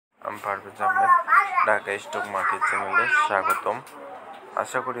আমি Parvez Ahmed, Dhaka stock market চ্যানেলে স্বাগতম।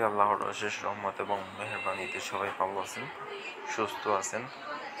 আশা করি আল্লাহর অশেষ রহমত এবং মেহেরবানিতে সবাই ভালো আছেন, সুস্থ আছেন।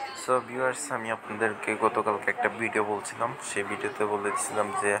 সো ভিউয়ার্স, আমি আপনাদেরকে গতকালকে একটা ভিডিও বলছিলাম, সেই ভিডিওতে বলেছিলাম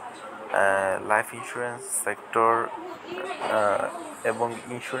যে লাইফ ইন্স্যুরেন্স সেক্টর এবং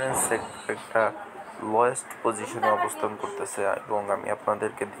ইন্স্যুরেন্স সেক্টর একটা লোয়েস্ট পজিশনে অবস্থান করতেছে এবং আমি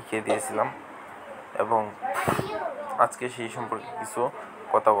আপনাদেরকে দেখিয়ে দিয়েছিলাম এবং আজকে সেই সম্পর্কে কিছু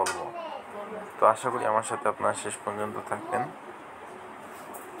কথা বলবো। তো আশা করি আমার সাথে আপনারা শেষ পর্যন্ত থাকবেন।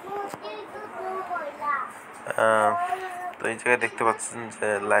 তো এই জায়গায় দেখতে পাচ্ছেন যে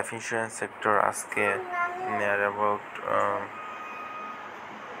লাইফ ইন্স্যুরেন্স সেক্টর আজকে নিয়ার অ্যাবাউট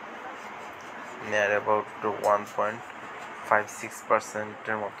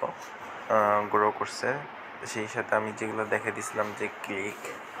 1.56% মতো গ্রো করছে। সেই সাথে আমি যেগুলো দেখে দিয়েছিলাম যে ক্লিক,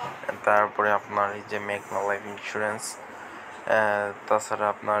 তারপরে আপনার এই যে মেঘনা লাইফ ইন্স্যুরেন্স, তাছাড়া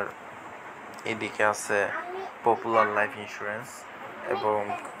আপনার এদিকে আছে পপুলার লাইফ ইন্স্যুরেন্স এবং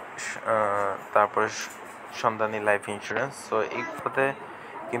তারপরে সন্ধানী লাইফ ইন্স্যুরেন্স। সো এইগুলোতে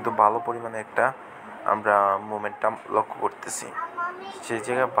কিন্তু ভালো পরিমাণে একটা আমরা মোমেন্টাম লক্ষ্য করতেছি। সেই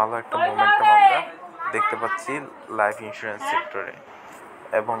জায়গায় ভালো একটা মোমেন্টাম আমরা দেখতে পাচ্ছি লাইফ ইন্স্যুরেন্স সেক্টরে।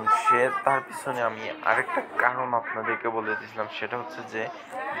 এবং তার পিছনে আমি আরেকটা কারণ আপনাদেরকে বলে দিয়েছিলাম, সেটা হচ্ছে যে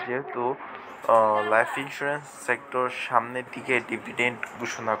যেহেতু লাইফ ইন্স্যুরেন্স সেক্টর সামনের দিকে ডিভিডেন্ড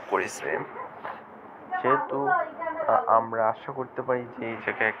ঘোষণা করেছে, সেহেতু আমরা আশা করতে পারি যে এই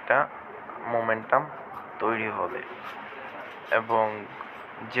জায়গায় একটা মোমেন্টাম তৈরি হবে। এবং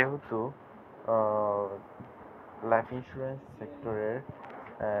যেহেতু লাইফ ইন্স্যুরেন্স সেক্টরের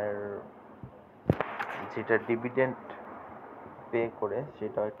যেটা ডিভিডেন্ড পে করে,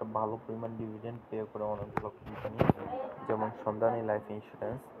 সেটা একটা ভালো পরিমাণ ডিভিডেন্ড পে করে অনেকগুলো কোম্পানি, যেমন সন্ধানী লাইফ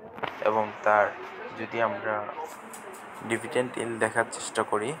ইন্স্যুরেন্স। এবং তার যদি আমরা ডিভিডেন্ড ইল দেখার চেষ্টা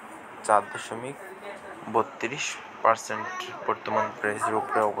করি, 4.32% বর্তমান প্রাইসের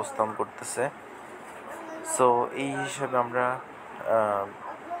উপরে অবস্থান করতেছে। সো এই হিসাবে আমরা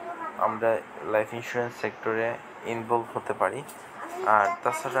লাইফ ইন্স্যুরেন্স সেক্টরে ইনভলভ হতে পারি। আর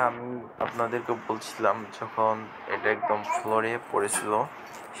তাছাড়া আমি আপনাদেরকে বলছিলাম, যখন এটা একদম ফ্লোরে পড়েছিল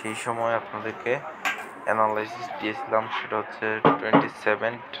সেই সময় আপনাদেরকে অ্যানালাইসিস দিয়েছিলাম, সেটা হচ্ছে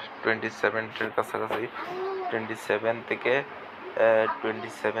 27-এর কাছাকাছি, 27 থেকে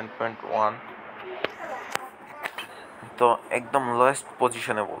 27.1। তো একদম লোয়েস্ট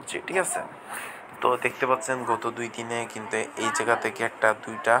পজিশনে বলছি, ঠিক আছে। তো দেখতে পাচ্ছেন গত 2 দিনে কিন্তু এই জায়গা থেকে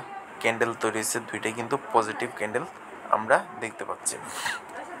দুইটা ক্যান্ডেল তৈরি হয়েছে, দুইটাই কিন্তু পজিটিভ ক্যান্ডেল আমরা দেখতে পাচ্ছি।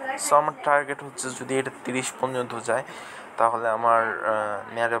 সো আমার টার্গেট হচ্ছে যদি এটা 30 পর্যন্ত যায়, তাহলে আমার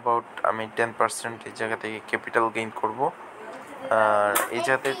নিয়ার অ্যাবাউট আমি 10% এই জায়গা থেকে ক্যাপিটাল গেইন করব। আর এই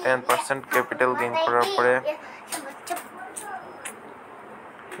জায়গাতে 10% ক্যাপিটাল গেইন করার পরে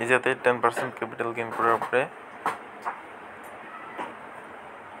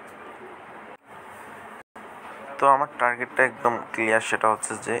তো আমার টার্গেটটা একদম ক্লিয়ার, সেটা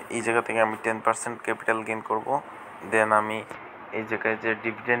হচ্ছে যে এই জায়গা থেকে আমি 10% ক্যাপিটাল গেইন করব। দেন আমি এই জায়গায় যে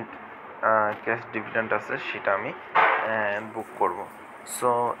ডিভিডেন্ড ক্যাশ ডিভিডেন্ড আছে সেটা আমি বুক করব। সো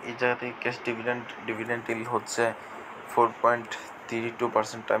এই জায়গা থেকে ক্যাশ ডিভিডেন্ড ইল হচ্ছে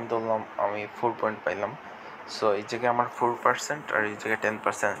 4.32%। আমি ধরলাম আমি 4 পয়েন্ট পাইলাম। সো এই জায়গায় আমার 4% আর এই জায়গায়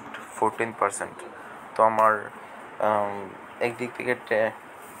 10%, 14%। তো আমার একদিক থেকে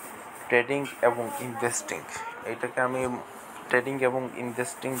ট্রেডিং এবং ইনভেস্টিং, এটাকে আমি ট্রেডিং এবং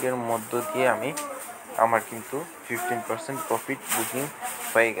ইনভেস্টিংয়ের মধ্য দিয়ে আমার কিন্তু 15% প্রফিট বুকিং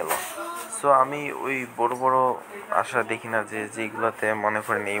হয়ে গেল। সো আমি ওই বড় বড় আশা দেখি না, যেগুলোতে মনে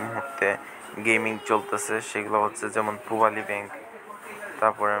করেন এই মুহূর্তে গেমিং চলতেছে, সেগুলো হচ্ছে যেমন পূবালী ব্যাংক,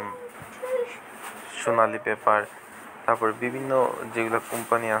 তারপরে সোনালী পেপার, তারপরে বিভিন্ন যেগুলো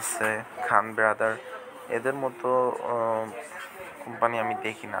কোম্পানি আছে, খান ব্রাদার, এদের মতো কোম্পানি আমি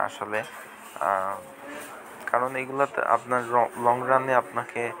দেখি না আসলে। কারণ এগুলোতে আপনার লং রানে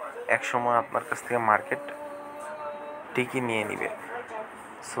আপনাকে একসময় আপনার কাছ থেকে মার্কেট ঠিকই নিয়ে নিবে।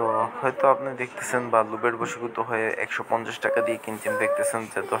 সো হয়তো আপনি দেখতেছেন বা লুবের বশীভূত হয়ে 150 টাকা দিয়ে কিনছেন, দেখতেছেন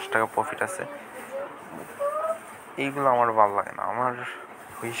যে 10 টাকা প্রফিট আছে। এইগুলো আমার ভালো লাগে না। আমার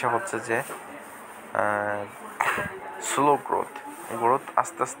হিসাব হচ্ছে যে স্লো গ্রোথ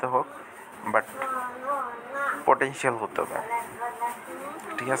আস্তে আস্তে হোক, বাট পটেনশিয়াল হতে হবে,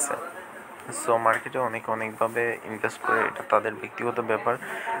 ঠিক আছে। সো মার্কেটে অনেকভাবে ইনভেস্ট করে, এটা তাদের ব্যক্তিগত ব্যাপার।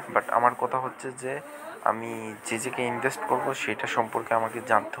 বাট আমার কথা হচ্ছে যে আমি যে জায়গায় ইনভেস্ট করব সেটা সম্পর্কে আমাকে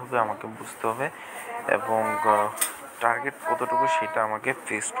জানতে হবে, আমাকে বুঝতে হবে, এবং টার্গেট কতটুকু সেটা আমাকে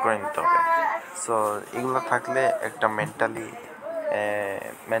ফিক্সড করে নিতে হবে। সো এগুলো থাকলে একটা মেন্টালি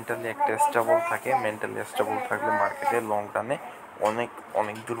একটা স্টেবল থাকে। মেন্টালি স্টেবল থাকলে মার্কেটে লং রানে অনেক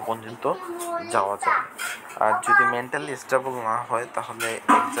অনেক দূর পর্যন্ত যাওয়া যাবে। আর যদি মেন্টালি স্টেবল না হয় তাহলে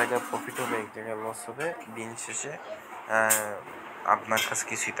এক জায়গায় প্রফিট হবে, এক জায়গায় লস হবে, দিন শেষে আপনার কাছে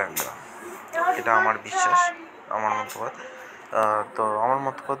কিছুই থাকবে না। এটা আমার বিশ্বাস, আমার মতবাদ। তো আমার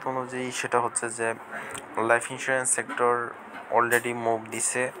মতবাদ অনুযায়ী সেটা হচ্ছে যে life insurance sector already move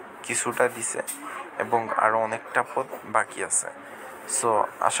দিছে, কিছুটা দিছে, এবং আরও অনেকটা পথ বাকি আছে। সো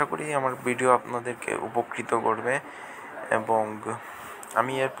আশা করি আমার ভিডিও আপনাদেরকে উপকৃত করবে। এবং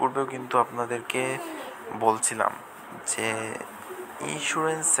আমি এর পূর্বেও কিন্তু আপনাদেরকে বলছিলাম যে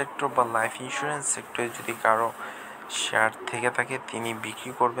ইন্স্যুরেন্স সেক্টর বা লাইফ ইন্স্যুরেন্স সেক্টরে যদি কারো শেয়ার থেকে থাকে তিনি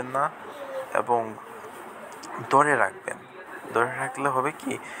বিক্রি করবেন না এবং ধরে রাখবেন। ধরে রাখলে হবে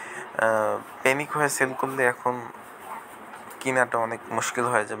কি, প্যানিক হয়ে সেল করলে এখন কেনাটা অনেক মুশকিল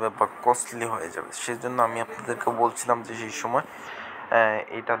হয়ে যাবে বা কস্টলি হয়ে যাবে। সেজন্য আমি আপনাদেরকে বলছিলাম যে সেই সময়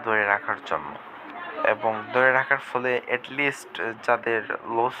এটা ধরে রাখার জন্য, এবং ধরে রাখার ফলে অ্যাটলিস্ট যাদের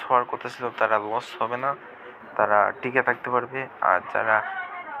লস হওয়ার কথা ছিল তারা লস হবে না, তারা টিকে থাকতে পারবে। আর যারা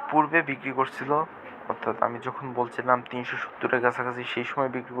পূর্বে বিক্রি করছিল, অর্থাৎ আমি যখন বলছিলাম 370-এর কাছাকাছি সেই সময়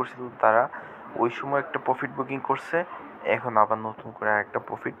বিক্রি করছিল, তারা ওই সময় একটা প্রফিট বুকিং করছে। এখন আবার নতুন করে একটা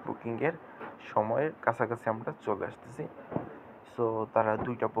প্রফিট বুকিংয়ের সময়ের কাছাকাছি আমরা চলে আসতেছি। সো তারা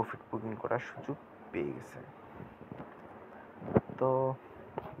দুইটা প্রফিট বুকিং করার সুযোগ পেয়ে গেছে। তো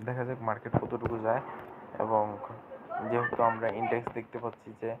দেখা যাক মার্কেট কতটুকু যায়। এবং যেহেতু আমরা ইন্ডেক্স দেখতে পাচ্ছি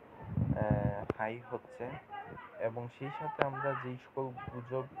যে হাই হচ্ছে, এবং সেই সাথে আমরা যেই সকল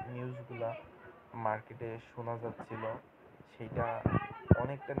গুজব নিউজগুলা মার্কেটে শোনা যাচ্ছিল সেটা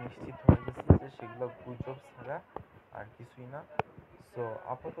অনেকটা নিশ্চিত হয়ে গেছে যে সেগুলো গুজব ছাড়া আর কিছুই না। সো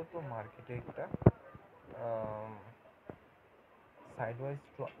আপাতত মার্কেটে একটা সাইডওয়াইজ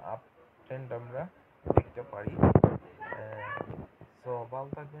টু আপ ট্রেন্ড আমরা দেখতে পারি। সো ভালো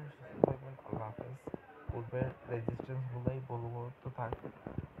থাকবেন, সুস্থ থাকবেন, আল্লাহ হাফেজ। পূর্বের রেজিস্ট্যান্সগুলোই বলবৎ থাক,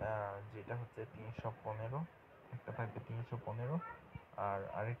 যেটা হচ্ছে 315, একটা থাকবে 315। আর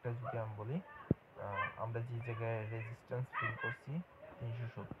আরেকটা যদি আমি বলি, আমরা যে জায়গায় রেজিস্ট্যান্স ফিল করছি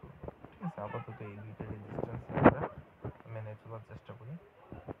 370। ঠিক আছে, আপাতত এই দুইটা